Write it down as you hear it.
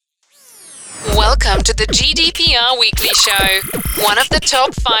Welcome to the GDPR Weekly Show, one of the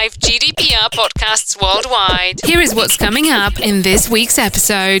top 5 GDPR podcasts worldwide. Here is what's coming up in this week's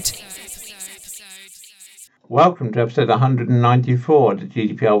episode. Welcome to episode 194 of the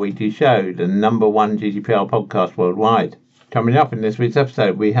GDPR Weekly Show, the number one GDPR podcast worldwide. Coming up in this week's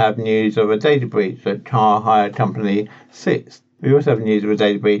episode, we have news of a data breach at car hire company Sixt. We also have news of a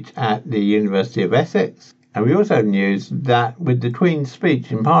data breach at the University of Essex. And we also have news that with the Queen's speech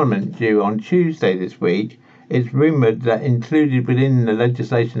in Parliament due on Tuesday this week, it's rumoured that included within the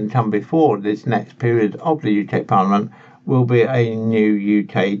legislation to come before this next period of the UK Parliament will be a new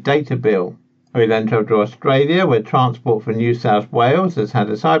UK data bill. We then travel to Australia, where Transport for New South Wales has had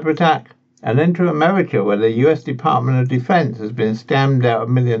a cyber attack, and then to America, where the US Department of Defence has been scammed out of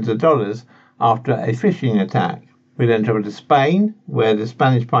millions of dollars after a phishing attack. We then travel to Spain, where the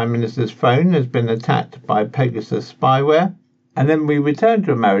Spanish Prime Minister's phone has been attacked by Pegasus spyware. And then we return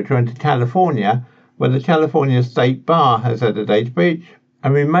to America and to California, where the California State Bar has had a data breach.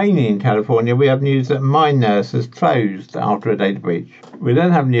 And remaining in California, we have news that MyNurse has closed after a data breach. We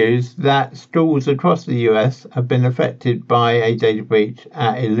then have news that schools across the US have been affected by a data breach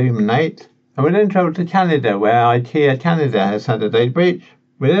at Illuminate. And we then travel to Canada, where IKEA Canada has had a data breach.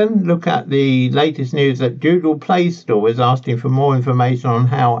 We then look at the latest news that Google Play Store is asking for more information on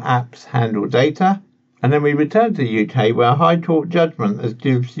how apps handle data. And then we return to the UK, where a High Court judgment has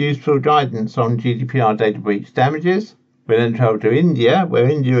given useful guidance on GDPR data breach damages. We then travel to India, where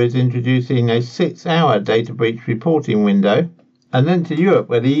India is introducing a 6-hour data breach reporting window. And then to Europe,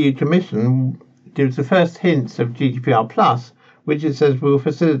 where the EU Commission gives the first hints of GDPR Plus, which it says will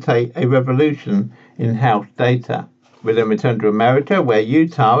facilitate a revolution in health data. We then return to America, where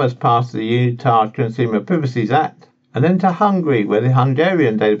Utah has passed the Utah Consumer Privacy Act, and then to Hungary, where the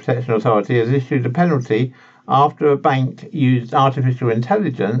Hungarian Data Protection Authority has issued a penalty after a bank used artificial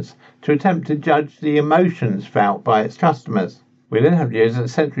intelligence to attempt to judge the emotions felt by its customers. We then have news that the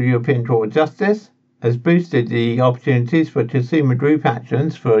Central European Court of Justice has boosted the opportunities for consumer group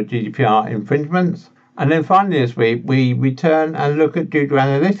actions for GDPR infringements. And then finally this week, we return and look at Google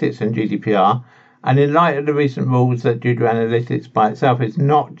Analytics and GDPR. And in light of the recent rules that Google Analytics by itself is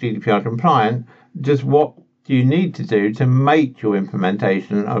not GDPR compliant, just what do you need to do to make your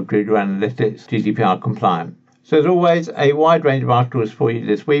implementation of Google Analytics GDPR compliant? So as always, a wide range of articles for you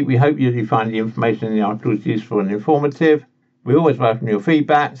this week. We hope you find the information in the articles useful and informative. We always welcome your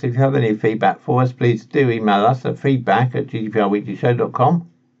feedback, so if you have any feedback for us, please do email us at feedback@gdprweeklyshow.com.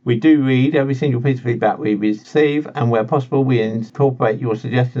 We do read every single piece of feedback we receive, and where possible we incorporate your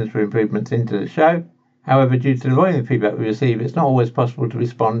suggestions for improvements into the show. However, due to the volume of feedback we receive, it's not always possible to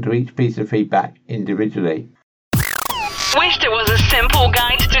respond to each piece of feedback individually. Wish there was a simple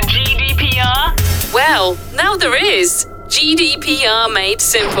guide to GDPR? Well, now there is. GDPR Made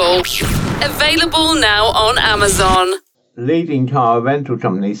Simple. Available now on Amazon. Leading car rental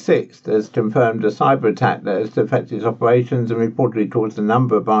company Sixt has confirmed a cyber attack that has affected its operations and reportedly caused a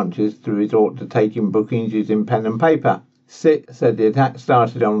number of branches to resort to taking bookings using pen and paper. Sixt said the attack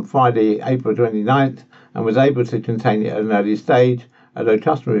started on Friday, April 29th, and was able to contain it at an early stage, although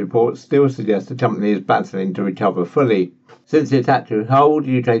customer reports still suggest the company is battling to recover fully. Since the attack took hold,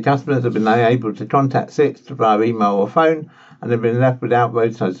 UK customers have been unable to contact Sixt via email or phone, and have been left without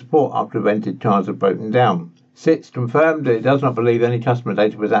roadside support after rented cars have broken down. Sixt confirmed that it does not believe any customer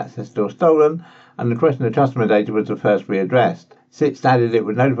data was accessed or stolen, and the question of customer data was the first readdressed. Sixt added it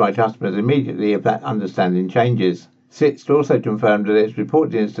would notify customers immediately if that understanding changes. Sixt also confirmed that it's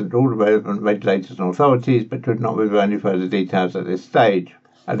reported the incident to all the relevant regulators and authorities, but could not reveal any further details at this stage.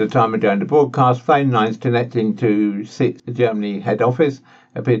 At the time of going to broadcast, phone lines connecting to Sixt Germany head office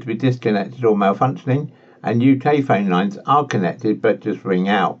appear to be disconnected or malfunctioning, and UK phone lines are connected but just ring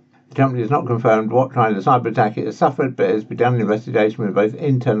out. The company has not confirmed what kind of cyber attack it has suffered, but has begun an investigation with both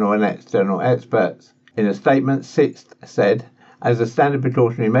internal and external experts. In a statement, Sixt said, as a standard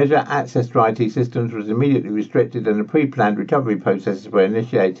precautionary measure, access to IT systems was immediately restricted and the pre-planned recovery processes were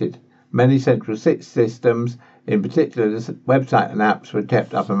initiated. Many central Sixt systems, in particular the website and apps, were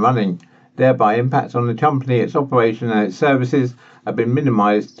kept up and running. Thereby, impacts on the company, its operation and its services have been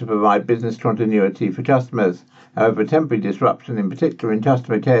minimised to provide business continuity for customers. However, temporary disruption, in particular in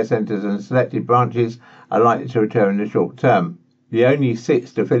customer care centres and selected branches, are likely to occur in the short term. The only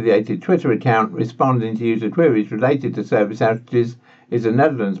Sixt-affiliated Twitter account responding to user queries related to service outages is a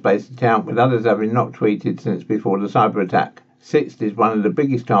Netherlands-based account, with others having not tweeted since before the cyber attack. Sixt is one of the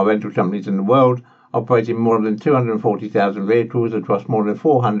biggest car rental companies in the world, operating more than 240,000 vehicles across more than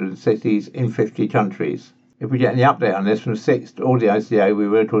 400 cities in 50 countries. If we get any update on this from Sixt or the ICO, we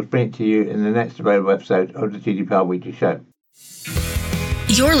will of course bring it to you in the next available episode of the GDPR Weekly Show.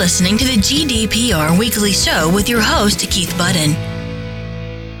 You're listening to the GDPR Weekly Show with your host, Keith Budden.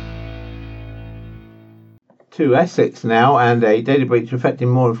 To Essex now, and a data breach affecting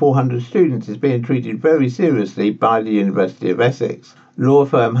more than 400 students is being treated very seriously by the University of Essex. Law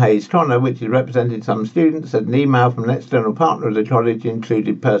firm Hayes Tonner, which has represented some students, said an email from an external partner of the college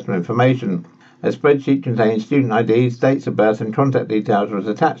included personal information. A spreadsheet containing student IDs, dates of birth and contact details was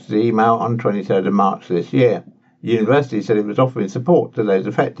attached to the email on 23rd of March this year. The university said it was offering support to those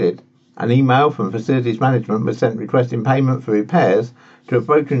affected. An email from facilities management was sent requesting payment for repairs to a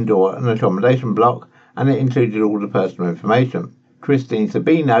broken door and accommodation block, and it included all the personal information. Christine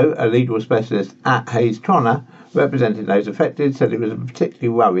Sabino, a legal specialist at Hayes Tonner, representing those affected, said it was a particularly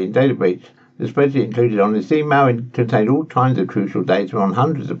worrying data breach. The spreadsheet included on this email contained all kinds of crucial data on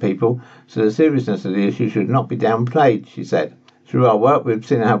hundreds of people, so the seriousness of the issue should not be downplayed, she said. Through our work, we've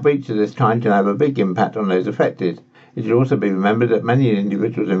seen how breaches of this kind can have a big impact on those affected. It should also be remembered that many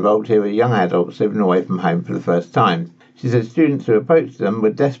individuals involved here are young adults living away from home for the first time. She said students who approached them were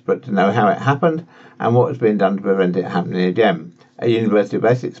desperate to know how it happened and what was being done to prevent it happening again. A University of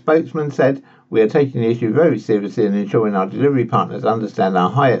Essex spokesman said, "We are taking the issue very seriously and ensuring our delivery partners understand our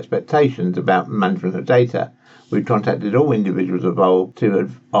high expectations about management of data. We've contacted all individuals involved to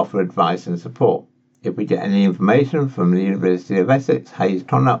offer advice and support. If we get any information from the University of Essex, Hayes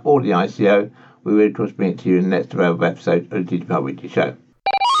Tonner or the ICO, we will of course bring it to you in the next available episode of the GDPR Weekly Show."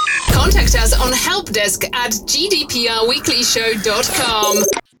 Contact us on helpdesk@gdprweeklyshow.com.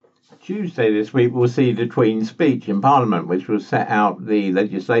 Tuesday this week will see the Queen's speech in Parliament, which will set out the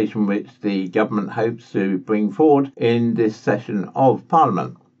legislation which the government hopes to bring forward in this session of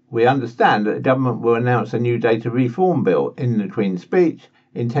Parliament. We understand that the government will announce a new data reform bill in the Queen's speech,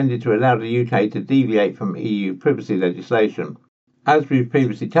 intended to allow the UK to deviate from EU privacy legislation. As we've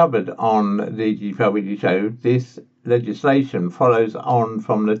previously covered on the GDPR Weekly Show, this legislation follows on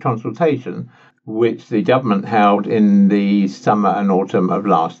from the consultation which the government held in the summer and autumn of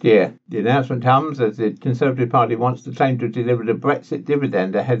last year. The announcement comes as the Conservative Party wants to claim to have delivered a Brexit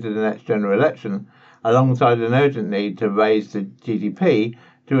dividend ahead of the next general election, alongside an urgent need to raise the GDP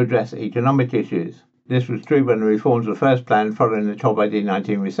to address economic issues. This was true when the reforms were first planned following the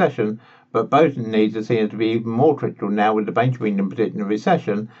COVID-19 recession, but both needs are seen to be even more critical now with the Bank of England predicting a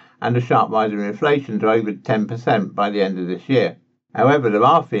recession and a sharp rise in inflation to over 10% by the end of this year. However, there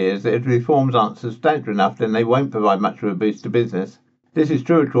are fears that if reforms aren't substantial enough, then they won't provide much of a boost to business. This is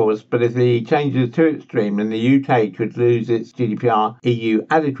true, of course, but if the changes are too extreme, then the UK could lose its GDPR EU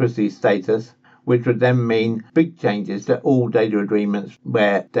adequacy status, which would then mean big changes to all data agreements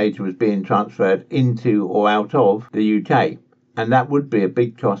where data was being transferred into or out of the UK. And that would be a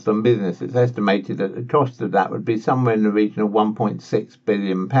big cost on business. It's estimated that the cost of that would be somewhere in the region of £1.6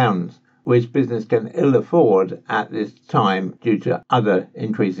 billion, which business can ill afford at this time due to other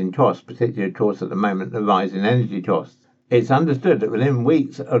increasing costs, particularly, of course, at the moment, the rise in energy costs. It's understood that within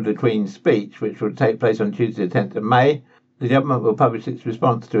weeks of the Queen's speech, which will take place on Tuesday the 10th of May, the government will publish its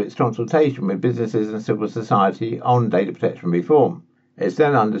response to its consultation with businesses and civil society on data protection reform. It's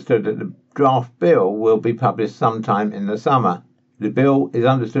then understood that the draft bill will be published sometime in the summer. The bill is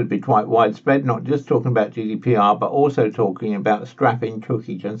understood to be quite widespread, not just talking about GDPR, but also talking about scrapping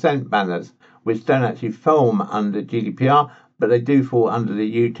cookie consent banners, which don't actually fall under GDPR, but they do fall under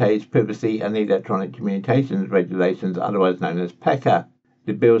the UK's Privacy and Electronic Communications Regulations, otherwise known as PECA.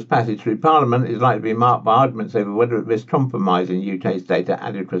 The bill's passage through Parliament is likely to be marked by arguments over whether it risks compromising UK's data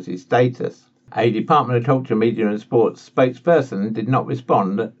adequacy status. A Department of Culture, Media and Sports spokesperson did not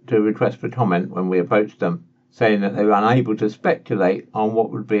respond to a request for comment when we approached them, saying that they were unable to speculate on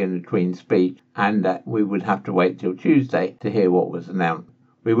what would be in the Queen's speech and that we would have to wait till Tuesday to hear what was announced.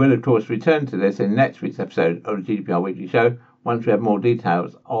 We will, of course, return to this in next week's episode of the GDPR Weekly Show once we have more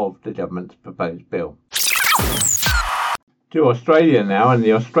details of the government's proposed bill. To Australia now, and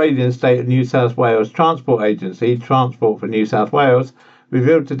the Australian State of New South Wales Transport Agency, Transport for New South Wales,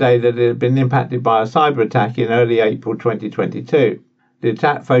 revealed today that it had been impacted by a cyber attack in early April 2022. The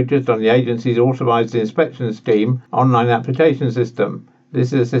attack focused on the agency's Authorised Inspection Scheme online application system.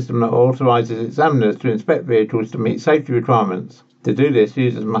 This is a system that authorises examiners to inspect vehicles to meet safety requirements. To do this,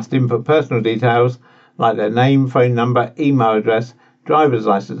 users must input personal details like their name, phone number, email address, driver's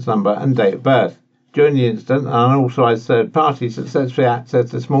licence number and date of birth. During the incident, an unauthorised third party successfully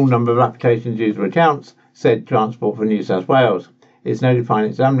accessed a small number of applications user accounts, said Transport for New South Wales. It's notifying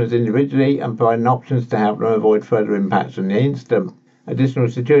examiners individually and providing options to help them avoid further impacts from the incident. Additional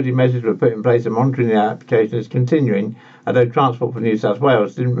security measures were put in place and monitoring the application is continuing, although Transport for New South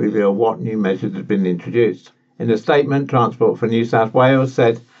Wales didn't reveal what new measures had been introduced. In a statement, Transport for New South Wales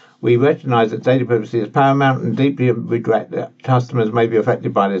said, We recognise that data privacy is paramount and deeply regret that customers may be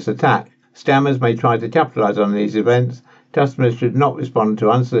affected by this attack. Scammers may try to capitalise on these events. Customers should not respond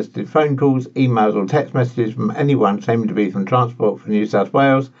to unsolicited phone calls, emails or text messages from anyone claiming to be from Transport for New South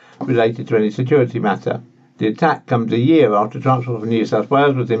Wales related to any security matter. The attack comes a year after Transport for New South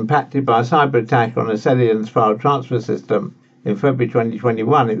Wales was impacted by a cyber attack on Cellian's file transfer system. In February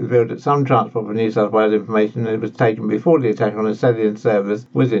 2021, it revealed that some Transport for New South Wales information that was taken before the attack on the Cellian servers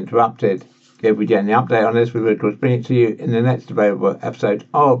was interrupted. If we get any update on this, we will of course bring it to you in the next available episode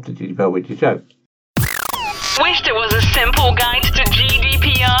of the GDPR Weekly Show. Wished it was a simple guide to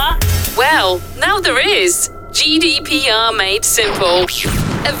GDPR? Well, now there is. GDPR Made Simple.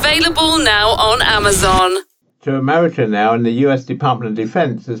 Available now on Amazon. To America now, and the US Department of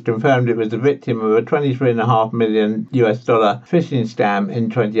Defense has confirmed it was the victim of a $23.5 million phishing scam in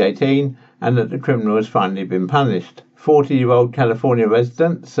 2018 and that the criminal has finally been punished. 40-year-old California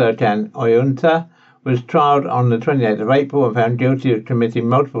resident Serkan Oyunta was trialed on the 28th of April and found guilty of committing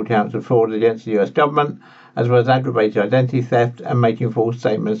multiple counts of fraud against the US government, as well as aggravated identity theft and making false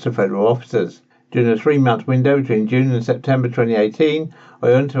statements to federal officers. During a 3-month window between June and September 2018,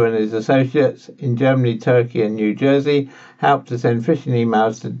 Oyunta and his associates in Germany, Turkey and New Jersey helped to send phishing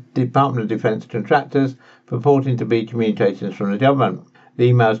emails to Department of Defense contractors purporting to be communications from the government. The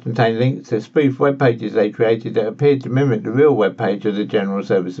emails contained links to spoof web pages they created that appeared to mimic the real web page of the General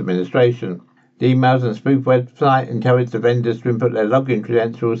Service Administration. The emails and spoof website encouraged the vendors to input their login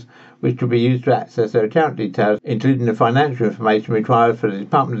credentials, which could be used to access their account details, including the financial information required for the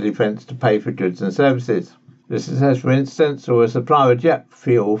Department of Defense to pay for goods and services. The successful instance saw a supplier of jet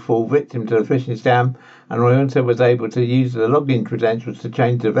fuel fall victim to the phishing scam, and Oyunta was able to use the login credentials to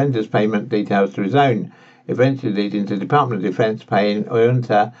change the vendor's payment details to his own, eventually leading to the Department of Defense paying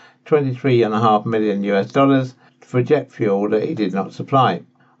Oyunta $23.5 million for jet fuel that he did not supply.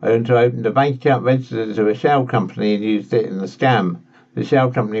 Oyunta opened a bank account registered to a shell company and used it in the scam. The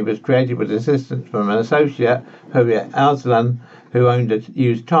shell company was created with assistance from an associate, Hurriyet Arslan, who owned a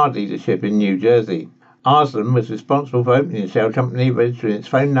used car dealership in New Jersey. Arslan was responsible for opening the shell company, registering its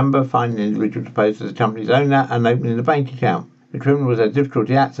phone number, finding the individual to pose as the company's owner, and opening the bank account. The criminals had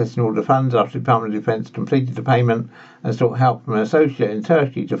difficulty accessing all the funds after the Department of Defense completed the payment and sought help from an associate in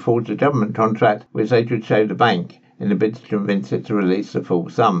Turkey to forge a government contract which they could show the bank, in a bid to convince it to release the full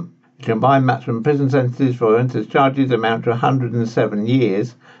sum. The combined maximum prison sentences for Oyunta's charges amount to 107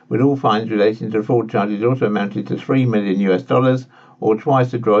 years, with all fines relating to the fraud charges also amounted to $3 million, or twice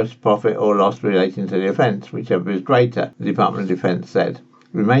the gross profit or loss relating to the offence, whichever is greater, the Department of Defence said.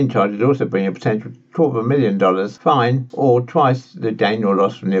 The remaining charges also bring a potential $250,000 fine, or twice the gain or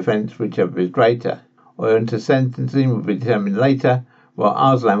loss from the offence, whichever is greater. Oyunta's sentencing will be determined later, while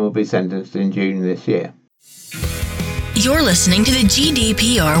Arslan will be sentenced in June this year. You're listening to the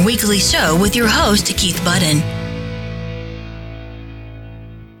GDPR Weekly Show with your host, Keith Budden.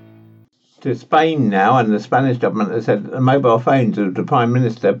 To Spain now, and the Spanish government has said that the mobile phones of the Prime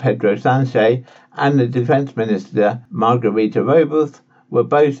Minister Pedro Sanchez and the Defence Minister Margarita Robles were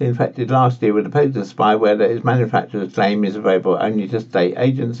both infected last year with a Pegasus spyware that its manufacturers claim is available only to state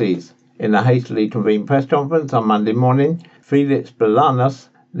agencies. In a hastily convened press conference on Monday morning, Felix Bolaños,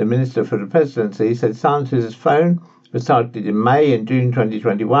 the Minister for the Presidency, said Sanchez's phone was targeted in May and June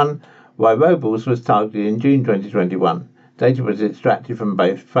 2021, while Robles was targeted in June 2021. Data was extracted from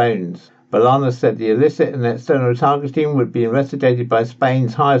both phones. Bolaños said the illicit and external targeting would be investigated by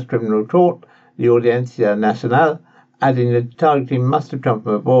Spain's highest criminal court, the Audiencia Nacional, adding that targeting must have come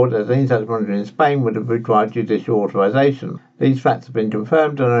from abroad, as any such monitoring in Spain would have required judicial authorization. These facts have been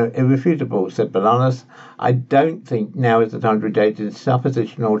confirmed and are irrefutable, said Bolaños. I don't think now is the time to engage in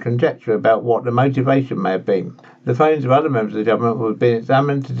supposition or conjecture about what the motivation may have been. The phones of other members of the government will be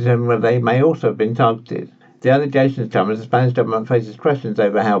examined to determine whether they may also have been targeted. The allegations come as the Spanish government faces questions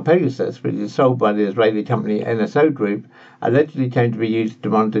over how Pegasus, which is sold by the Israeli company NSO Group, allegedly came to be used to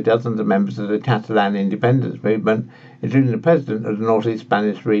monitor dozens of members of the Catalan independence movement, including the president of the northeast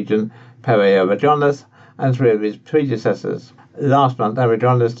Spanish region, Pere Aragonés, and 3 of his predecessors. Last month,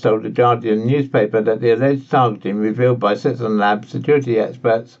 Aragonés told the Guardian newspaper that the alleged targeting revealed by Citizen Lab security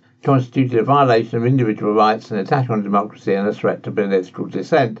experts constituted a violation of individual rights, an attack on democracy, and a threat to political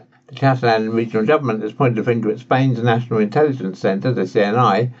dissent. The Catalan regional government has pointed a finger at Spain's National Intelligence Centre, the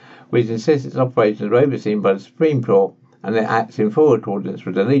CNI, which insists its operations are overseen by the Supreme Court and it acts in full accordance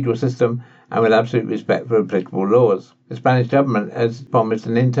with the legal system and with absolute respect for applicable laws. The Spanish government has promised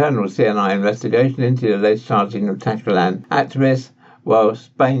an internal CNI investigation into the alleged charging of Catalan activists, while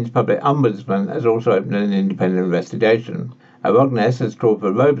Spain's public ombudsman has also opened an independent investigation. Aragonés has called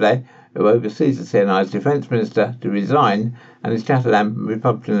for Robles, who oversees the CNI's defence minister, to resign, and his Catalan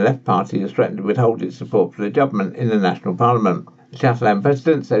Republican Left Party has threatened to withhold its support for the government in the national parliament. The Catalan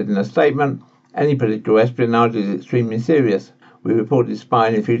president said in a statement, "Any political espionage is extremely serious. We reported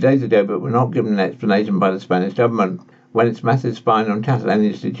spying a few days ago, but were not given an explanation by the Spanish government. When it's massive spying on Catalan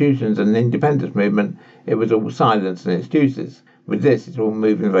institutions and the independence movement, it was all silence and excuses. With this, it's all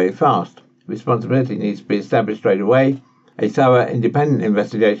moving very fast. Responsibility needs to be established straight away. A thorough, independent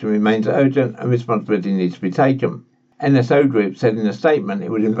investigation remains urgent and responsibility needs to be taken." NSO Group said in a statement it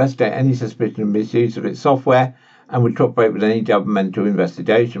would investigate any suspicion of misuse of its software and would cooperate with any governmental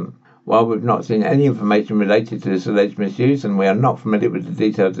investigation. While we've not seen any information related to this alleged misuse and we are not familiar with the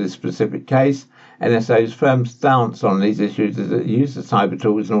details of this specific case, NSO's firm stance on these issues is that the use of cyber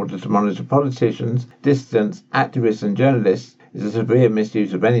tools in order to monitor politicians, dissidents, activists and journalists is a severe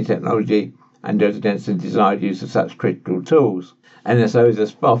misuse of any technology and goes against the desired use of such critical tools. NSO is a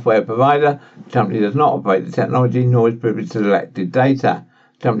software provider. The company does not operate the technology nor is privy to selected data.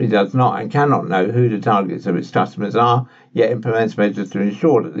 The company does not and cannot know who the targets of its customers are, yet implements measures to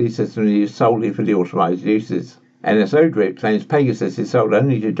ensure that these systems are used solely for the authorised uses. NSO Group claims Pegasus is sold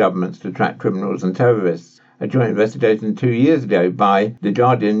only to governments to track criminals and terrorists. A joint investigation 2 years ago by The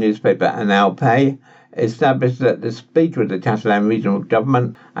Guardian newspaper and El País established that the Speaker of the Catalan regional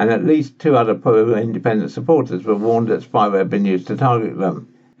government and at least 2 other pro-independent supporters were warned that spyware had been used to target them.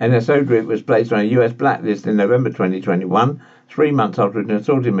 NSO Group was placed on a US blacklist in November 2021, 3 months after an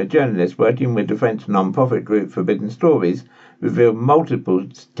consortium of journalists working with the French non-profit group Forbidden Stories revealed multiple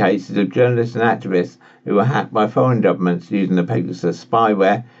cases of journalists and activists who were hacked by foreign governments using the Pegasus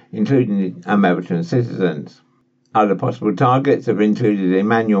spyware, including American citizens. Other possible targets have included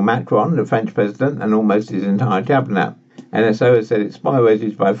Emmanuel Macron, the French president, and almost his entire cabinet. NSO has said its spyware is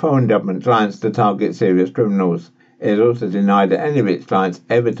used by foreign government clients to target serious criminals. It has also denied that any of its clients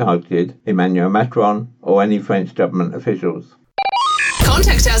ever targeted Emmanuel Macron or any French government officials.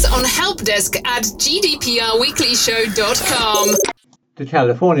 Contact us on helpdesk@gdprweeklyshow.com. To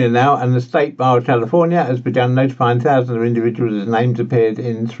California now, and the State Bar of California has begun notifying thousands of individuals whose names appeared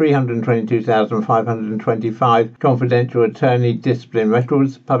in 322,525 confidential attorney discipline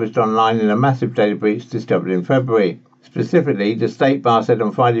records published online in a massive data breach discovered in February. Specifically, the State Bar said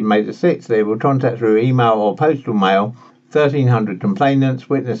on Friday, May the 6th, they will contact through email or postal mail 1,300 complainants,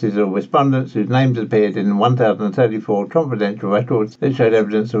 witnesses or respondents whose names appeared in 1,034 confidential records that showed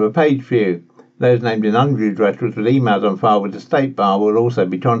evidence of a page view. Those named in unviewed records with emails on file with the State Bar will also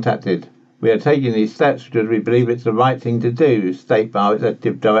be contacted. We are taking these steps because we believe it's the right thing to do, State Bar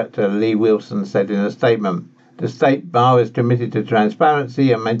Executive Director Lee Wilson said in a statement. The State Bar is committed to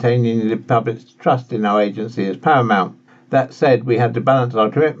transparency and maintaining the public's trust in our agency is paramount. That said, we had to balance our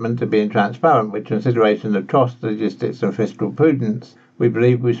commitment to being transparent with consideration of cost, logistics and fiscal prudence. We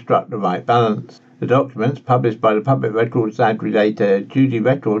believe we struck the right balance. The documents, published by the public records aggregator Judy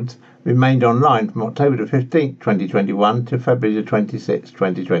Records, remained online from October the 15th, 2021 to February the 26th,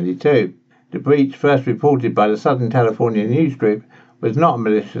 2022. The breach, first reported by the Southern California News Group, was not a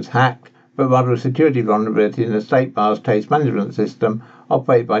malicious hack, but rather a security vulnerability in the State Bar's case management system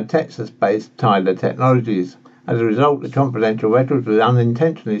operated by Texas-based Tyler Technologies. As a result, the confidential records were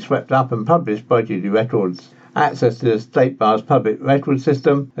unintentionally swept up and published by Judy Records. Access to the State Bar's public record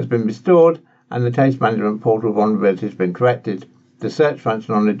system has been restored and the case management portal vulnerability has been corrected. The search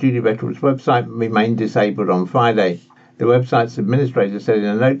function on the Judy Records website remained disabled on Friday. The website's administrator said in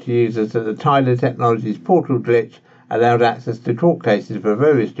a note to users that the Tyler Technologies portal glitch allowed access to court cases for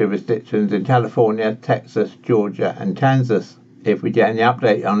various jurisdictions in California, Texas, Georgia and Kansas. If we get any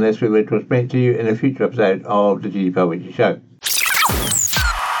update on this, we will transmit to you in a future episode of the GDPR Weekly Show.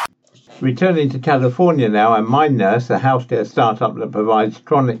 Returning to California now, and MindNurse, a healthcare startup that provides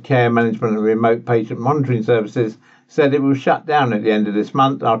chronic care management and remote patient monitoring services, said it will shut down at the end of this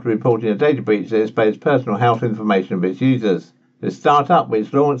month after reporting a data breach that exposed personal health information of its users. The startup,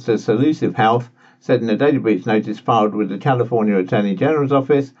 which launched as Solusive Health, said in a data breach notice filed with the California Attorney General's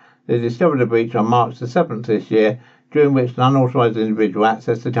office, they discovered a breach on March the 7th this year, during which an unauthorized individual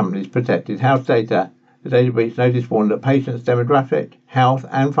accessed the company's protected health data. The data breach notice warned that patients' demographic, health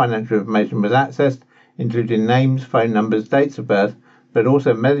and financial information was accessed, including names, phone numbers, dates of birth, but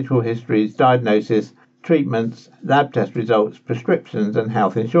also medical histories, diagnosis, treatments, lab test results, prescriptions and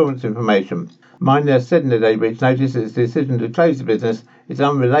health insurance information. MindNurse said in the data breach notice that its decision to close the business is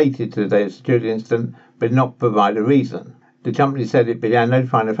unrelated to the data security incident, but not provide a reason. The company said it began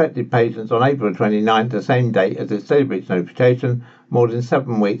notifying affected patients on April 29th, the same date as its data breach notification, more than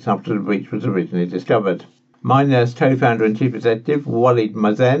 7 weeks after the breach was originally discovered. MindNurse co-founder and chief executive Walid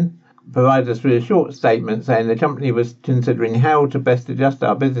Mazen provided us with a short statement saying the company was considering how to best adjust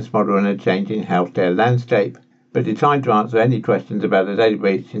our business model in a changing healthcare landscape, but declined to answer any questions about the data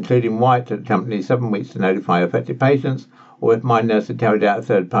breach, including why it took the company 7 weeks to notify affected patients, or if MyNurse had carried out a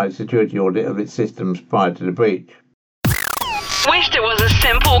third-party security audit of its systems prior to the breach. Wished there was a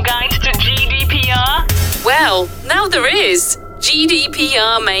simple guide to GDPR? Well, now there is.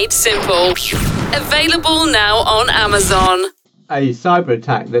 GDPR Made Simple. Available now on Amazon. A cyber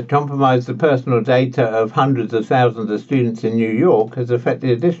attack that compromised the personal data of hundreds of thousands of students in New York has affected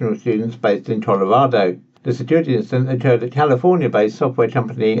additional students based in Colorado. The security incident occurred at California-based software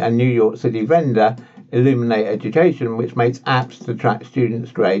company and New York City vendor Illuminate Education, which makes apps to track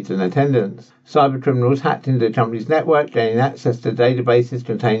students' grades and attendance. Cybercriminals hacked into the company's network, gaining access to databases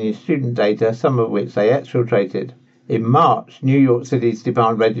containing student data, some of which they exfiltrated. In March, New York City's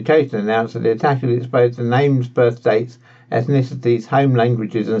Department of Education announced that the attack had exposed the names, birth dates, ethnicities, home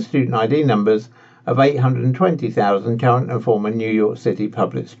languages and student ID numbers of 820,000 current and former New York City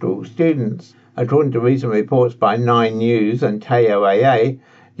public school students. According to recent reports by 9 News and KOAA,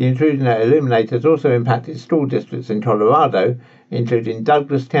 the intrusion at Illuminate has also impacted school districts in Colorado, including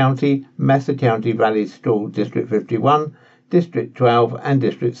Douglas County, Messer County Valley School District 51, District 12 and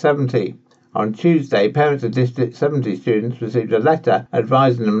District 70. On Tuesday, parents of District 70 students received a letter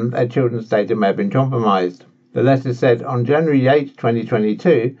advising them that their children's data may have been compromised. The letter said, on January 8,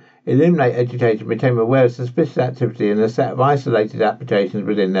 2022, Illuminate Education became aware of suspicious activity in a set of isolated applications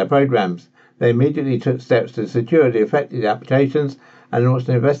within their programs. They immediately took steps to secure the affected applications and launched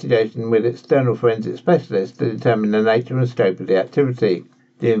an investigation with external forensic specialists to determine the nature and scope of the activity.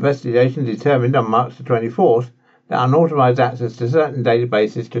 The investigation determined on March the 24th that unauthorized access to certain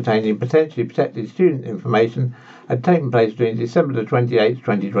databases containing potentially protected student information had taken place between December the 28th,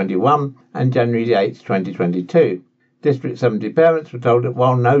 2021 and January the 8th, 2022. District 70 parents were told that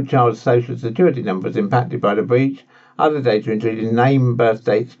while no child's social security number was impacted by the breach, other data including name, birth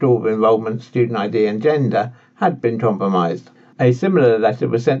date, school of enrollment, student ID and gender had been compromised. A similar letter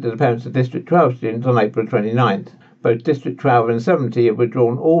was sent to the parents of District 12 students on April 29th. Both District 12 and 70 have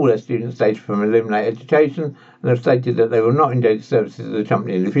withdrawn all their students' data from Illuminate Education and have stated that they will not engage services of the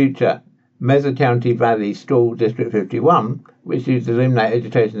company in the future. Messer County Valley School District 51, which used Illuminate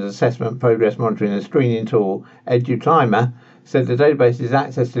Education's assessment, progress monitoring and screening tool EduClimber, said the databases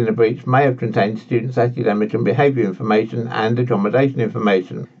accessed in the breach may have contained students' academic and behaviour information and accommodation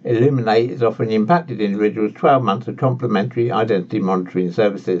information. Illuminate is offering impacted individuals 12 months of complimentary identity monitoring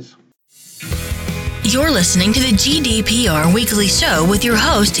services. You're listening to the GDPR Weekly Show with your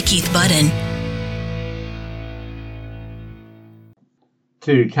host, Keith Budden.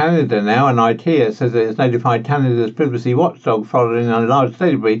 To Canada now, and IKEA says it has notified Canada's privacy watchdog following a large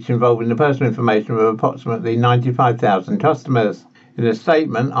data breach involving the personal information of approximately 95,000 customers. In a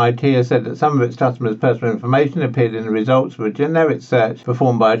statement, IKEA said that some of its customers' personal information appeared in the results of a generic search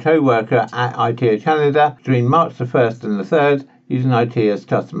performed by a co-worker at IKEA Canada between March the 1st and the 3rd using IKEA's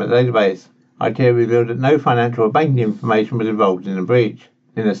customer database. IKEA revealed that no financial or banking information was involved in the breach.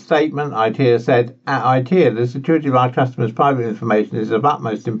 In a statement, IKEA said, at IKEA, the security of our customers' private information is of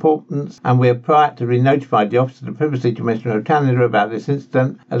utmost importance, and we have proactively notified the Office of the Privacy Commissioner of Canada about this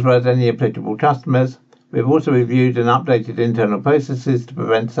incident, as well as any applicable customers. We have also reviewed and updated internal processes to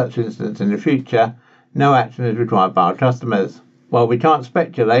prevent such incidents in the future. No action is required by our customers. While we can't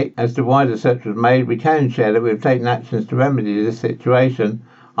speculate as to why the search was made, we can share that we have taken actions to remedy this situation.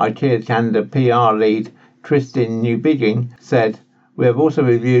 IKEA Canada PR lead Tristan Newbigging said, we have also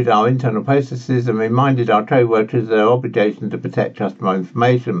reviewed our internal processes and reminded our co-workers of their obligation to protect customer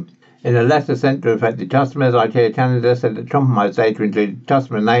information. In a letter sent to affected customers, IKEA Canada said that compromised data included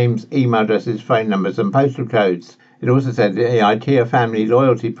customer names, email addresses, phone numbers and postal codes. It also said that the IKEA Family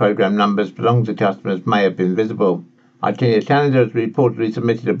Loyalty Programme numbers belonging to customers may have been visible. IKEA Canada has reportedly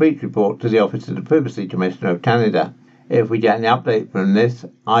submitted a breach report to the Office of the Privacy Commissioner of Canada. If we get any update from this,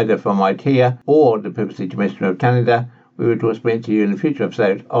 either from IKEA or the Privacy Commissioner of Canada, we will also bring it to you in a future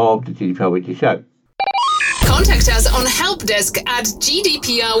episode of the GDPR Weekly Show. Contact us on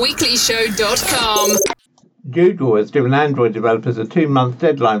helpdesk@gdprweeklyshow.com. Google has given Android developers a 2-month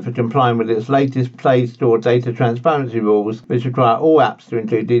deadline for complying with its latest Play Store data transparency rules, which require all apps to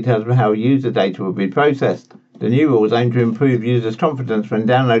include details of how user data will be processed. The new rules aim to improve users' confidence when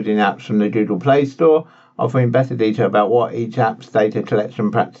downloading apps from the Google Play Store, offering better detail about what each app's data collection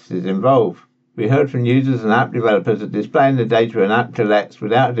practices involve. We heard from users and app developers that displaying the data an app collects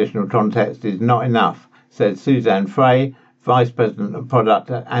without additional context is not enough, said Suzanne Frey, Vice President of Product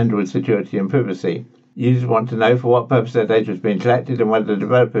at Android Security and Privacy. Users want to know for what purpose their data is being collected and whether the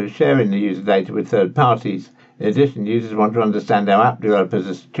developer is sharing the user data with third parties. In addition, users want to understand how app developers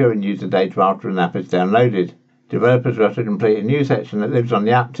are securing user data after an app is downloaded. Developers will have to complete a new section that lives on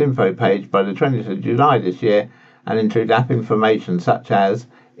the app's info page by the 20th of July this year and include app information such as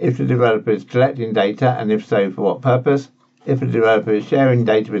if the developer is collecting data and if so for what purpose, if the developer is sharing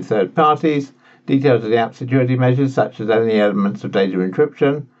data with third parties, details of the app security measures such as any elements of data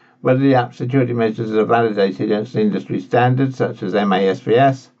encryption, whether the app security measures are validated against industry standards such as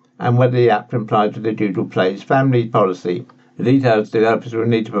MASVS, and whether the app complies with the Google Play's family policy. The details developers will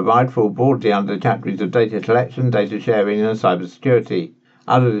need to provide fall broadly under the categories of data collection, data sharing and cybersecurity.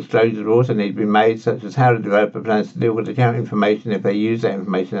 Other disclosures will also need to be made, such as how the developer plans to deal with account information if they use that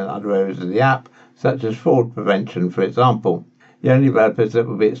information in other areas of the app, such as fraud prevention, for example. The only developers that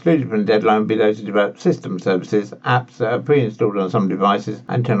will be excluded from the deadline will be those who develop system services, apps that are pre-installed on some devices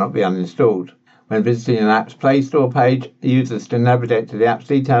and cannot be uninstalled. When visiting an app's Play Store page, users can navigate to the app's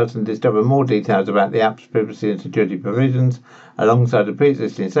details and discover more details about the app's privacy and security provisions, alongside the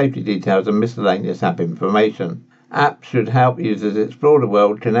pre-existing safety details and miscellaneous app information. Apps should help users explore the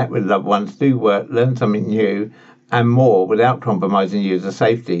world, connect with loved ones, do work, learn something new, and more without compromising user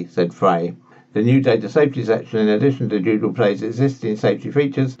safety, said Frey. The new data safety section, in addition to Google Play's existing safety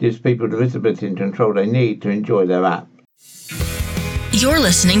features, gives people the visibility and control they need to enjoy their app. You're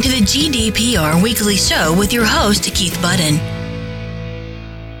listening to the GDPR Weekly Show with your host, Keith Budden.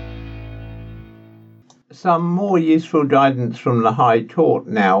 Some more useful guidance from the High Court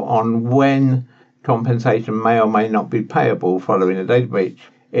now on when compensation may or may not be payable following a data breach.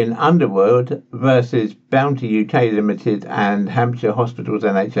 In Underwood versus Bounty UK Limited and Hampshire Hospitals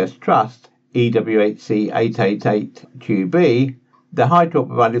NHS Trust, EWHC 888QB, the High Court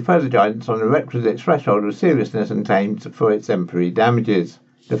provided further guidance on the requisite threshold of seriousness and claims for exemplary damages.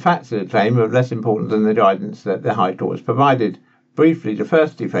 The facts of the claim are of less importance than the guidance that the High Court has provided. Briefly, the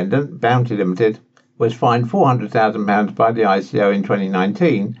first defendant, Bounty Limited, was fined £400,000 by the ICO in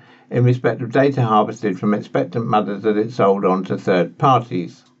 2019 in respect of data harvested from expectant mothers that it sold on to third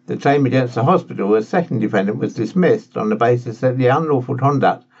parties. The claim against the hospital, as second defendant, was dismissed on the basis that the unlawful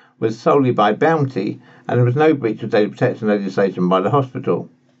conduct was solely by Bounty and there was no breach of data protection legislation by the hospital.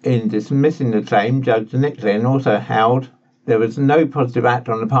 In dismissing the claim, Judge Nicklin also held there was no positive act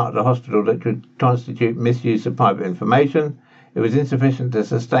on the part of the hospital that could constitute misuse of private information. It was insufficient to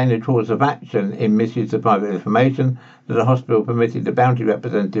sustain a cause of action in misuse of private information that the hospital permitted the Bounty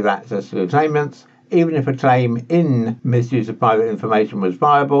representative access to the claimants. Even if a claim in misuse of private information was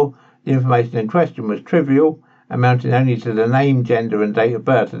viable, the information in question was trivial, amounting only to the name, gender and date of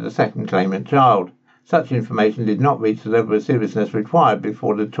birth of the second claimant child. Such information did not reach the level of seriousness required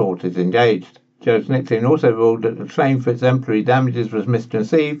before the tort is engaged. Judge Nicklin also ruled that the claim for exemplary damages was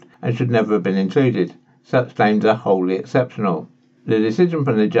misconceived and should never have been included. Such claims are wholly exceptional. The decision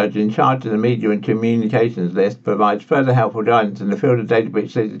from the judge in charge of the Media and Communications List provides further helpful guidance in the field of data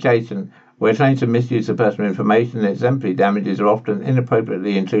breach litigation, where claims of misuse of personal information and exemplary damages are often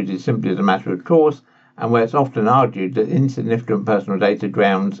inappropriately included simply as a matter of course, and where it's often argued that insignificant personal data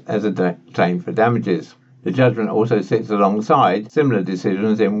grounds as a claim for damages. The judgment also sits alongside similar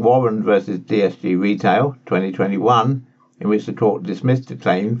decisions in Warren versus DSG Retail 2021, in which the court dismissed the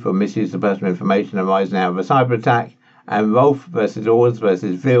claim for misuse of personal information arising out of a cyber attack, and Rolfe versus Oars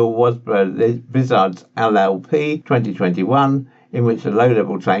versus Ville Wasborough Vizards LLP 2021, in which a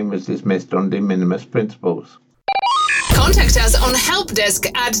low-level claim was dismissed on de minimis principles. Contact us on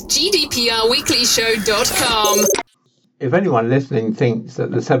helpdesk@gdprweeklyshow.com. If anyone listening thinks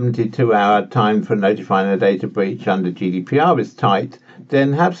that the 72-hour time for notifying a data breach under GDPR is tight,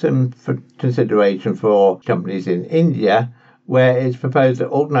 then have some consideration for companies in India, where it's proposed that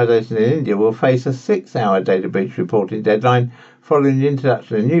organisations in India will face a 6-hour data breach reporting deadline following the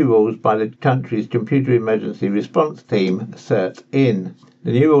introduction of new rules by the country's Computer Emergency Response Team, CERT-IN.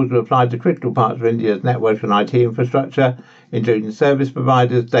 The new rules will apply to critical parts of India's network and IT infrastructure, including service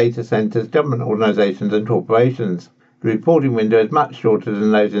providers, data centres, government organisations and corporations. The reporting window is much shorter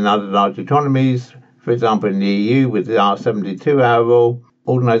than those in other large economies. For example, in the EU, with the 72-hour rule,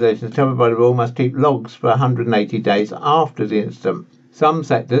 organisations covered by the rule must keep logs for 180 days after the incident. Some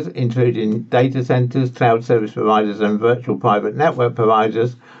sectors, including data centres, cloud service providers and virtual private network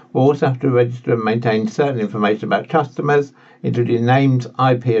providers, will also have to register and maintain certain information about customers, including names,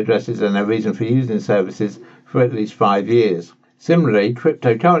 IP addresses and their reason for using services, for at least 5 years. Similarly,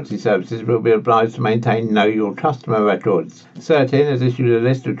 cryptocurrency services will be obliged to maintain Know Your Customer records. CERT-IN has issued a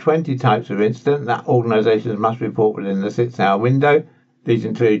list of 20 types of incident that organisations must report within the 6-hour window. These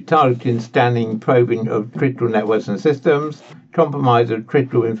include targeting, scanning, probing of critical networks and systems, compromise of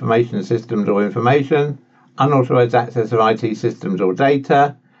critical information systems or information, unauthorised access of IT systems or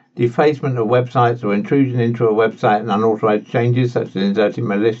data, defacement of websites or intrusion into a website and unauthorized changes such as inserting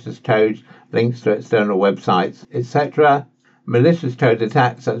malicious code, links to external websites, etc. Malicious code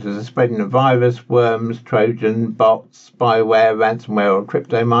attacks such as the spreading of virus, worms, Trojan, bots, spyware, ransomware or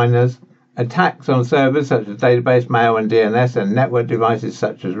crypto miners. Attacks on servers such as database, mail and DNS and network devices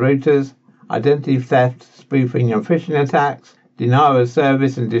such as routers. Identity theft, spoofing and phishing attacks. Denial of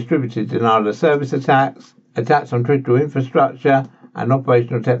service and distributed denial of service attacks. Attacks on critical infrastructure and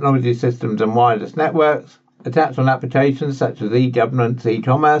operational technology systems and wireless networks. Attacks on applications such as e-governance,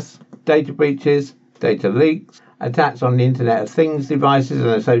 e-commerce. Data breaches, data leaks. Attacks on the Internet of Things devices and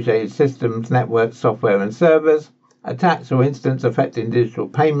associated systems, networks, software and servers. Attacks or incidents affecting digital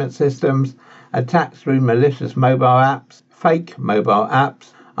payment systems. Attacks through malicious mobile apps, fake mobile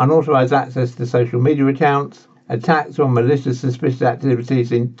apps. Unauthorized access to social media accounts. Attacks or malicious suspicious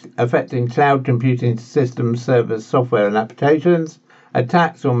activities affecting cloud computing systems, servers, software and applications.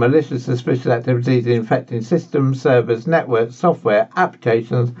 Attacks or malicious suspicious activities infecting systems, servers, networks, software,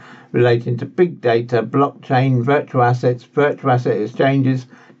 applications relating to big data, blockchain, virtual asset exchanges,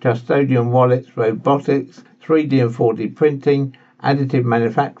 custodian wallets, robotics, 3D and 4D printing, additive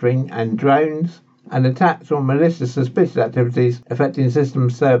manufacturing and drones. And attacks or malicious suspicious activities affecting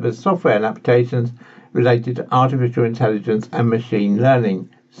systems, servers, software and applications related to artificial intelligence and machine learning.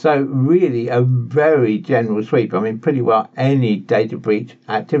 So really a very general sweep. I mean, pretty well any data breach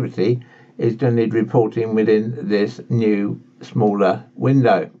activity is going to need reporting within this new, smaller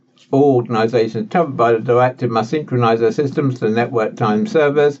window. All organisations covered by the directive must synchronise their systems to network time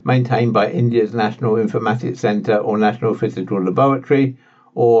servers maintained by India's National Informatics Centre or National Physical Laboratory,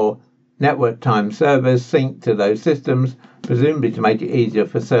 or network time servers synced to those systems, presumably to make it easier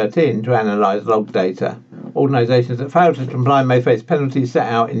for CERT-IN to analyse log data. Organisations that fail to comply may face penalties set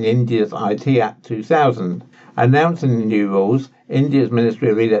out in India's IT Act 2000. Announcing the new rules, India's Ministry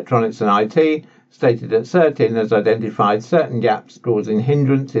of Electronics and IT stated that CERT-IN has identified certain gaps causing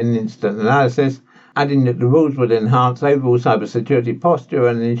hindrance in incident analysis, adding that the rules would enhance overall cybersecurity posture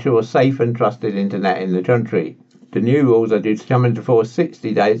and ensure safe and trusted internet in the country. The new rules are due to come into force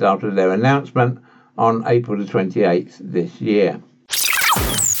 60 days after their announcement on April the 28th this year.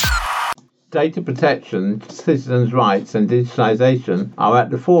 Data protection, citizens' rights and digitalisation are at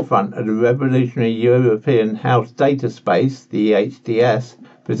the forefront of the revolutionary European Health Data Space, the EHDS,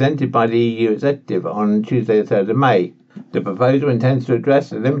 presented by the EU Executive on Tuesday the 3rd of May. The proposal intends to address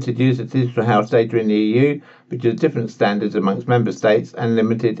the limited use of digital health data in the EU, which has different standards amongst member states and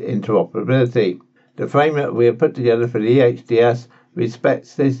limited interoperability. The framework we have put together for the EHDS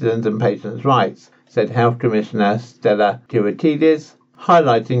respects citizens' and patients' rights, said Health Commissioner Stella Kyriakides,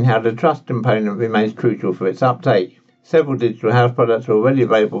 highlighting how the trust component remains crucial for its uptake. Several digital health products are already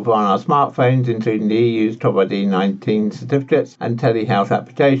available via our smartphones, including the EU's COVID-19 certificates and telehealth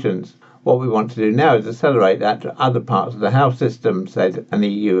applications. What we want to do now is accelerate that to other parts of the health system, said an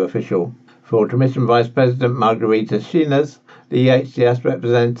EU official. For Commission Vice President Margarita Schinas, the EHDS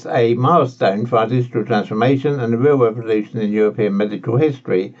represents a milestone for our digital transformation and a real revolution in European medical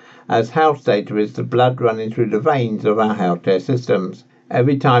history, as health data is the blood running through the veins of our healthcare systems.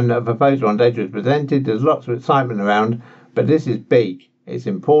 Every time that a proposal on data is presented, there's lots of excitement around, but this is big. It's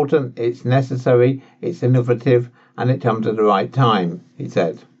important, it's necessary, it's innovative, and it comes at the right time, he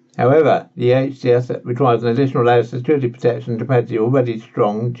said. However, the EHDS requires an additional layer of security protection compared to the already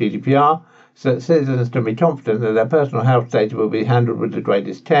strong GDPR, so that citizens can be confident that their personal health data will be handled with the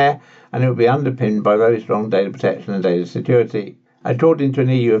greatest care, and it will be underpinned by very strong data protection and data security. According to an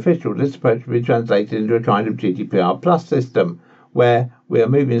EU official, this approach will be translated into a kind of GDPR Plus system, where we are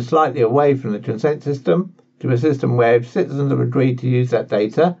moving slightly away from the consent system to a system where if citizens have agreed to use that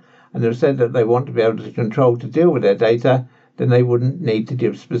data and have said that they want to be able to control to deal with their data, then they wouldn't need to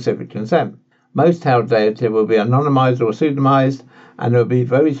give specific consent. Most health data will be anonymised or pseudonymised, and there will be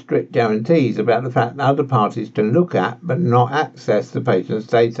very strict guarantees about the fact that other parties can look at but not access the patient's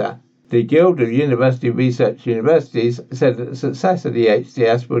data. The Guild of University Research Universities said that the success of the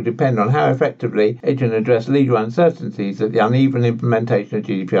EHDS will depend on how effectively it can address legal uncertainties that the uneven implementation of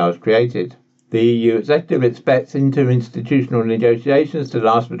GDPR has created. The EU Executive expects interinstitutional negotiations to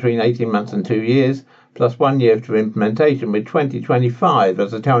last between 18 months and 2 years, plus 1 year for implementation, with 2025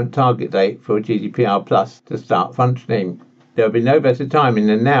 as the current target date for GDPR Plus to start functioning. There will be no better timing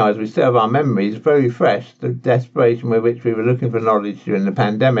than now, as we still have our memories very fresh, the desperation with which we were looking for knowledge during the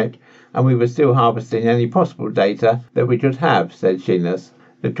pandemic, and we were still harvesting any possible data that we could have, said Schinas.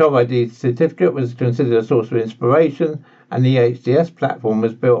 The COVID certificate was considered a source of inspiration, and the EHDS platform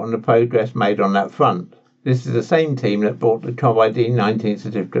was built on the progress made on that front. This is the same team that brought the COVID-19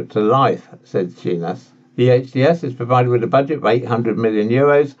 certificate to life, said Schinas. The HDS is provided with a budget of €800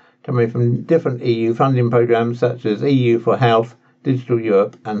 million, coming from different EU funding programmes such as EU for Health, Digital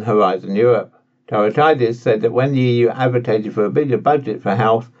Europe and Horizon Europe. Tauratidis said that when the EU advocated for a bigger budget for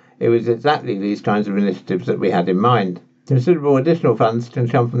health, it was exactly these kinds of initiatives that we had in mind. Considerable additional funds can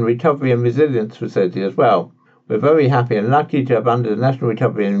come from the Recovery and Resilience Facility as well. We're very happy and lucky to have under the National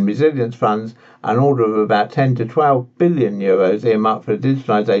Recovery and Resilience Funds an order of about €10 to €12 billion earmarked for the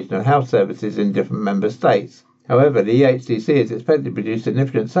digitalisation of health services in different member states. However, the EHDC is expected to produce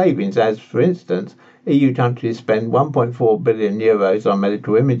significant savings as, for instance, EU countries spend €1.4 billion on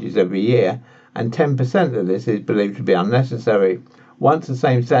medical images every year, and 10% of this is believed to be unnecessary. Once the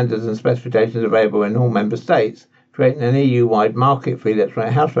same standards and specifications are available in all member states, creating an EU-wide market for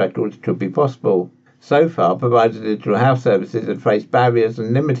electronic health records could be possible. So far, providers of digital health services have faced barriers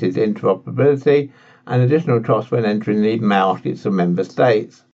and limited interoperability and additional costs when entering the markets of member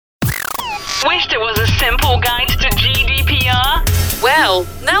states. Wished it was a simple guide to GDPR? Well,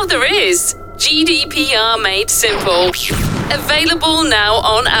 now there is. GDPR Made Simple. Available now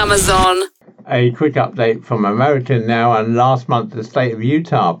on Amazon. A quick update from American now, and last month the state of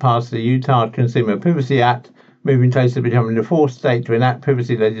Utah passed the Utah Consumer Privacy Act, moving closer to becoming the fourth state to enact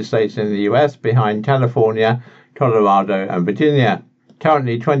privacy legislation in the US behind California, Colorado and Virginia.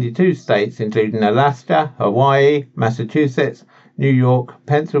 Currently 22 states, including Alaska, Hawaii, Massachusetts, New York,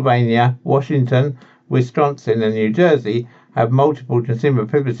 Pennsylvania, Washington, Wisconsin and New Jersey, have multiple consumer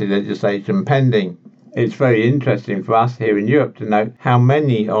privacy legislation pending. It's very interesting for us here in Europe to note how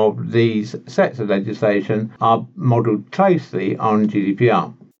many of these sets of legislation are modelled closely on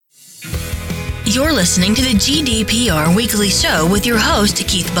GDPR. You're listening to the GDPR Weekly Show with your host,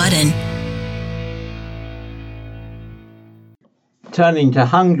 Keith Budden. Turning to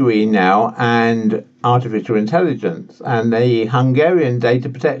Hungary now and artificial intelligence, and the Hungarian Data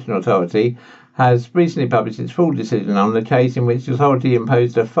Protection Authority has recently published its full decision on the case in which the authority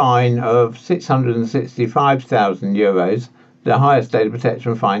imposed a fine of €665,000, the highest data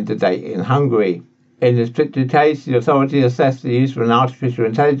protection fine to date in Hungary. In this particular case, the authority assessed the use of an artificial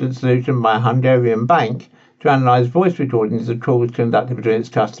intelligence solution by a Hungarian bank to analyse voice recordings of calls conducted between its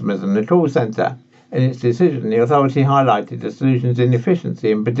customers and the call centre. In its decision, the authority highlighted the solution's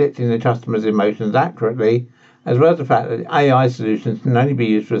inefficiency in predicting the customer's emotions accurately, as well as the fact that AI solutions can only be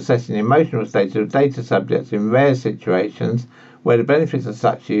used for assessing the emotional states of data subjects in rare situations where the benefits of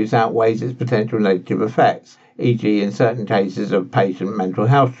such use outweighs its potential negative effects, e.g. in certain cases of patient mental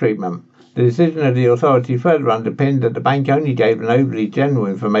health treatment. The decision of the authority further underpinned that the bank only gave an overly general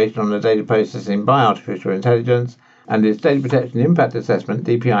information on the data processing by artificial intelligence, and its data protection impact assessment,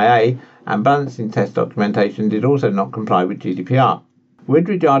 DPIA, and balancing test documentation did also not comply with GDPR. With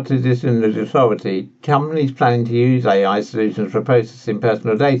regard to the decision of the authority, companies planning to use AI solutions for processing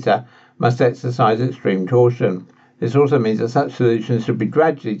personal data must exercise extreme caution. This also means that such solutions should be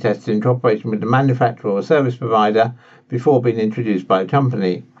gradually tested in cooperation with the manufacturer or service provider before being introduced by a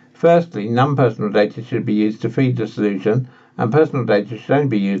company. Firstly, non-personal data should be used to feed the solution, and personal data should only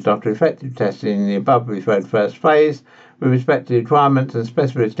be used after effective testing in the above referred first phase with respect to the requirements and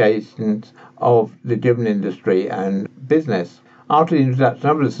specifications of the given industry and business. After the introduction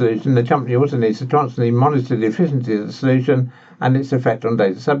of the solution, the company also needs to constantly monitor the efficiency of the solution and its effect on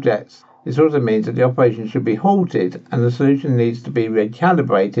data subjects. This also means that the operation should be halted and the solution needs to be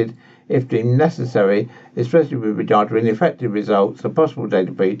recalibrated if deemed necessary, especially with regard to ineffective results, a possible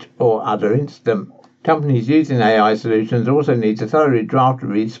data breach or other incident. Companies using AI solutions also need to thoroughly draft the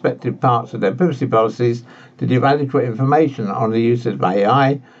respective parts of their privacy policies to give adequate information on the use of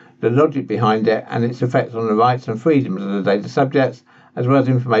AI, the logic behind it, and its effects on the rights and freedoms of the data subjects, as well as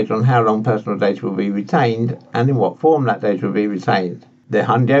information on how long personal data will be retained and in what form that data will be retained. The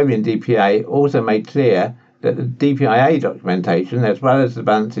Hungarian DPA also made clear that the DPIA documentation, as well as the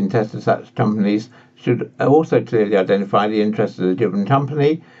balancing test of such companies, should also clearly identify the interests of the given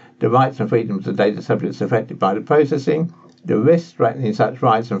company, the rights and freedoms of data subjects affected by the processing, the risks threatening such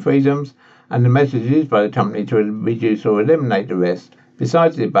rights and freedoms, and the measures used by the company to reduce or eliminate the risks.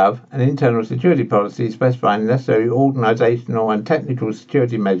 Besides the above, an internal security policy specifying necessary organisational and technical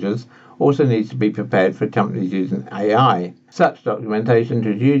security measures also needs to be prepared for companies using AI. Such documentation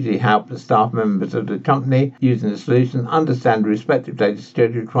should usually help the staff members of the company using the solution understand the respective data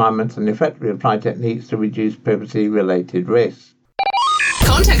security requirements and effectively apply techniques to reduce privacy-related risks.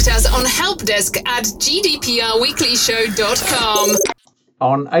 Contact us on helpdesk@gdprweeklyshow.com.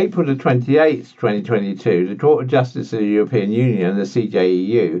 On April the 28th, 2022, the Court of Justice of the European Union, the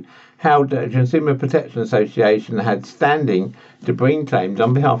CJEU, held that a Consumer Protection Association had standing to bring claims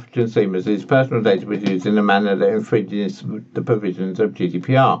on behalf of consumers whose personal data was used in a manner that infringes the provisions of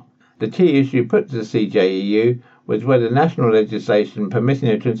GDPR. The key issue put to the CJEU was whether national legislation permitting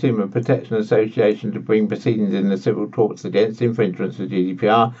a Consumer Protection Association to bring proceedings in the civil torts against infringements of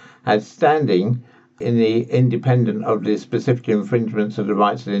GDPR had standing in the independent of the specific infringements of the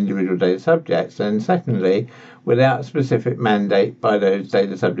rights of individual data subjects, and secondly, without a specific mandate by those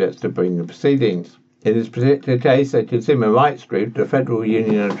data subjects to bring the proceedings. In this particular case, a consumer rights group, the Federal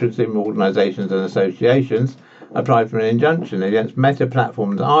Union of Consumer Organisations and Associations, applied for an injunction against Meta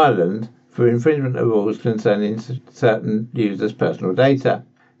Platforms Ireland for infringement of rules concerning certain users' personal data.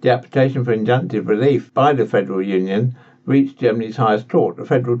 The application for injunctive relief by the Federal Union reached Germany's highest court, the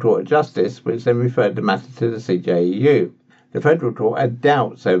Federal Court of Justice, which then referred the matter to the CJEU. The Federal Court had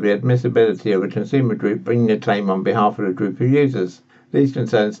doubts over the admissibility of a consumer group bringing a claim on behalf of a group of users. These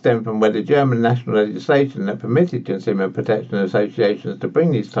concerns stem from whether German national legislation that permitted consumer protection associations to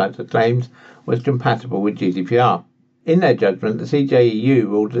bring these types of claims was compatible with GDPR. In their judgment, the CJEU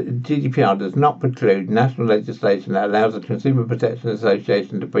ruled that GDPR does not preclude national legislation that allows a consumer protection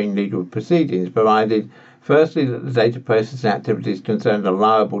association to bring legal proceedings, provided firstly that the data processing activities concerned are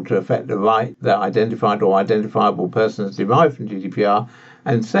liable to affect the right that identified or identifiable persons derive from GDPR,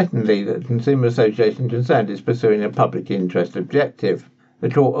 and secondly that the consumer association concerned is pursuing a public interest objective. The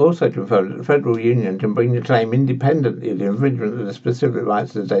court also confirmed that the Federal Union can bring the claim independently of the infringement of the specific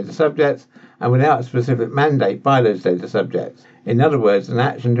rights of the data subjects and without a specific mandate by those data subjects. In other words, an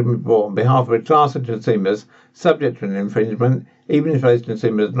action can be brought on behalf of a class of consumers subject to an infringement, even if those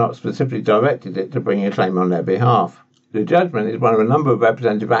consumers have not specifically directed it to bring a claim on their behalf. The judgment is one of a number of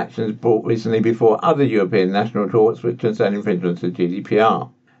representative actions brought recently before other European national courts which concern infringements of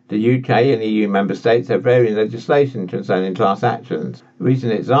GDPR. The UK and EU member states have varying legislation concerning class actions.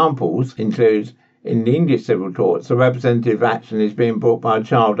 Recent examples include, in the English civil courts, a representative action is being brought by a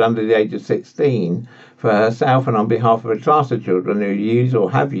child under the age of 16 for herself and on behalf of a class of children who use or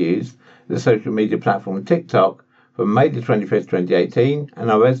have used the social media platform TikTok from May the 25th, 2018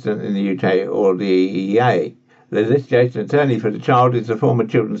 and are resident in the UK or the EEA. The litigation attorney for the child is the former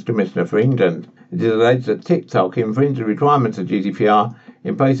Children's Commissioner for England. It is alleged that TikTok infringed the requirements of GDPR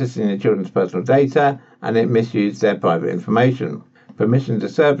in processing the children's personal data, and it misused their private information. Permission to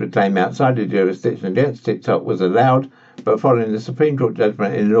serve the claim outside the jurisdiction against TikTok was allowed, but following the Supreme Court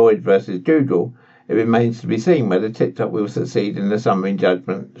judgment in Lloyd versus Google, it remains to be seen whether TikTok will succeed in the summary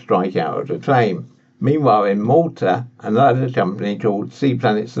judgment strikeout of the claim. Meanwhile, in Malta, another company called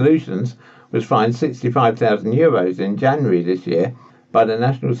CPlanet Solutions was fined €65,000 in January this year by the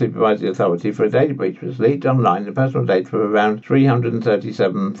National Supervisory Authority for a data breach which leaked online the personal data of around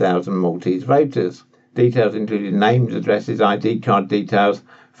 337,000 Maltese voters. Details included names, addresses, ID card details,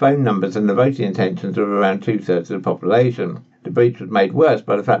 phone numbers and the voting intentions of around two-thirds of the population. The breach was made worse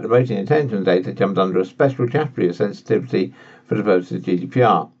by the fact that voting intention data comes under a special category of sensitivity for the purposes of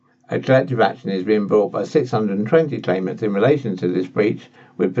GDPR. A collective action is being brought by 620 claimants in relation to this breach,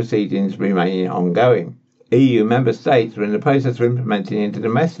 with proceedings remaining ongoing. EU member states are in the process of implementing into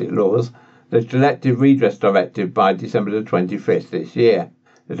domestic laws the Collective Redress Directive by December the 25th this year.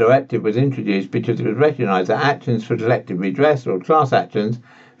 The directive was introduced because it was recognised that actions for collective redress or class actions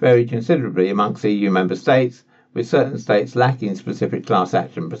vary considerably amongst EU member states, with certain states lacking specific class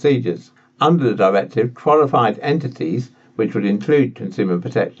action procedures. Under the directive, qualified entities, which would include consumer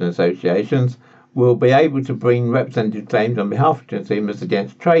protection associations, will be able to bring representative claims on behalf of consumers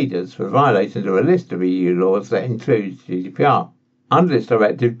against traders for violations of a list of EU laws that includes GDPR. Under this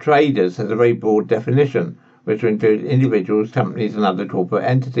directive, traders has a very broad definition, which will include individuals, companies and other corporate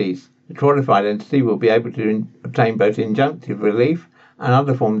entities. The qualified entity will be able to obtain both injunctive relief and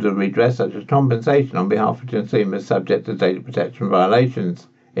other forms of redress such as compensation on behalf of consumers subject to data protection violations.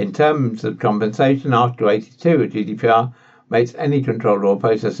 In terms of compensation, Article 82 of GDPR makes any controller or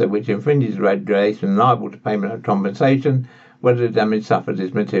processor which infringes regulation liable to payment of compensation, whether the damage suffered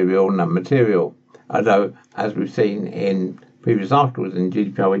is material or non-material. Although, as we've seen in previous articles in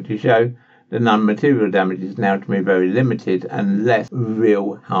GDPR Weekly Show, the non-material damage is now to be very limited and less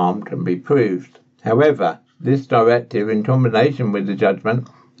real harm can be proved. However, this directive, in combination with the judgment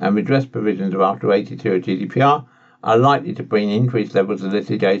and redress provisions of Article 82 of GDPR, are likely to bring increased levels of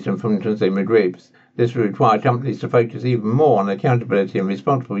litigation from consumer groups. This will require companies to focus even more on accountability and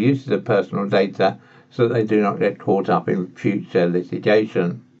responsible uses of personal data so that they do not get caught up in future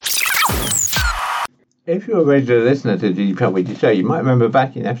litigation. If you're a regular listener to the GDPR Weekly Show, you might remember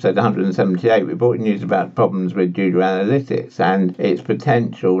back in episode 178 we brought you news about problems with Google Analytics and its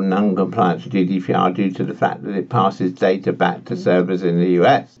potential non-compliance with GDPR due to the fact that it passes data back to servers in the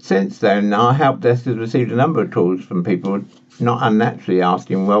US. Since then, our help desk has received a number of calls from people not unnaturally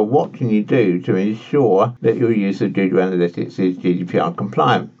asking, well, what can you do to ensure that your use of Google Analytics is GDPR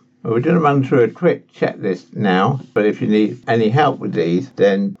compliant? Well, we're going to run through a quick checklist now, but if you need any help with these,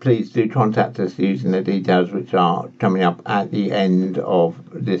 then please do contact us using the details which are coming up at the end of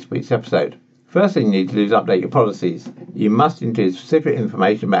this week's episode. First thing you need to do is update your policies. You must include specific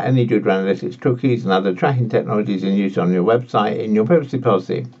information about any Google Analytics cookies and other tracking technologies in use on your website in your privacy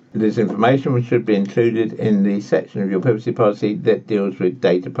policy. This information should be included in the section of your privacy policy that deals with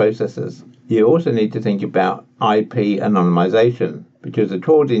data processors. You also need to think about IP anonymization, because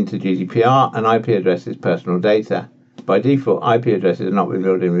according to GDPR, an IP address is personal data. By default, IP addresses are not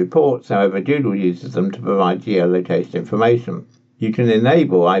revealed in reports, however, Google uses them to provide geolocation information. You can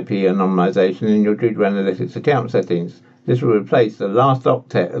enable IP anonymization in your Google Analytics account settings. This will replace the last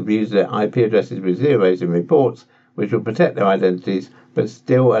octet of user IP addresses with zeros in reports, which will protect their identities, but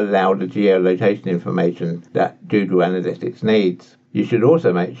still allow the geolocation information that Google Analytics needs. You should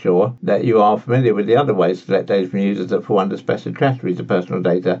also make sure that you are familiar with the other ways to collect data from users that fall under special categories of personal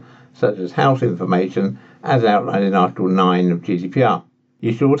data, such as health information, as outlined in Article 9 of GDPR.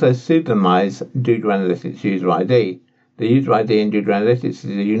 You should also pseudonymize Google Analytics User ID. The user ID in Google Analytics is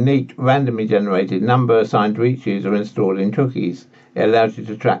a unique, randomly generated number assigned to each user and stored in cookies. It allows you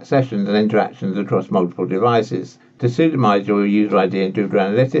to track sessions and interactions across multiple devices. To pseudonymize your user ID in Google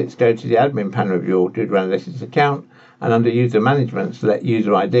Analytics, go to the admin panel of your Google Analytics account and under User Management, select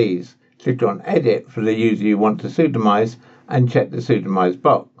User IDs. Click on Edit for the user you want to pseudonymize and check the pseudonymize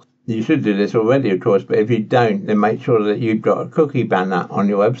box. You should do this already, of course, but if you don't, then make sure that you've got a cookie banner on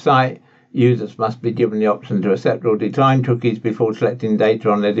your website. Users must be given the option to accept or decline cookies before selecting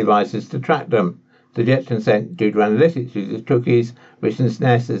data on their devices to track them. To get consent, Google Analytics uses cookies, which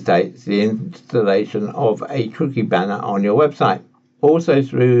necessitates the installation of a cookie banner on your website. Also,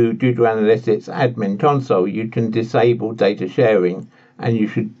 through Google Analytics Admin Console, you can disable data sharing, and you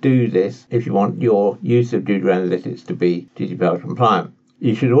should do this if you want your use of Google Analytics to be GDPR compliant.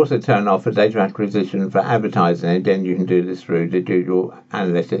 You should also turn off a data acquisition for advertising. Again, you can do this through the Google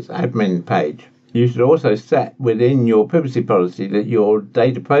Analytics admin page. You should also set within your privacy policy that your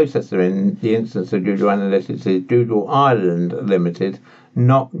data processor in the instance of Google Analytics is Google Ireland Limited,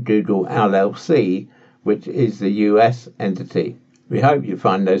 not Google LLC, which is the US entity. We hope you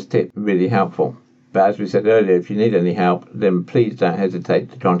find those tips really helpful. But as we said earlier, if you need any help, then please don't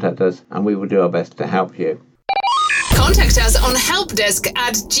hesitate to contact us and we will do our best to help you. Contact us on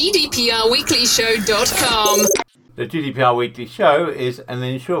helpdesk@gdprweeklyshow.com. The GDPR Weekly Show is an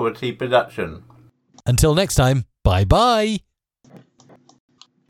Insurity production. Until next time, bye-bye.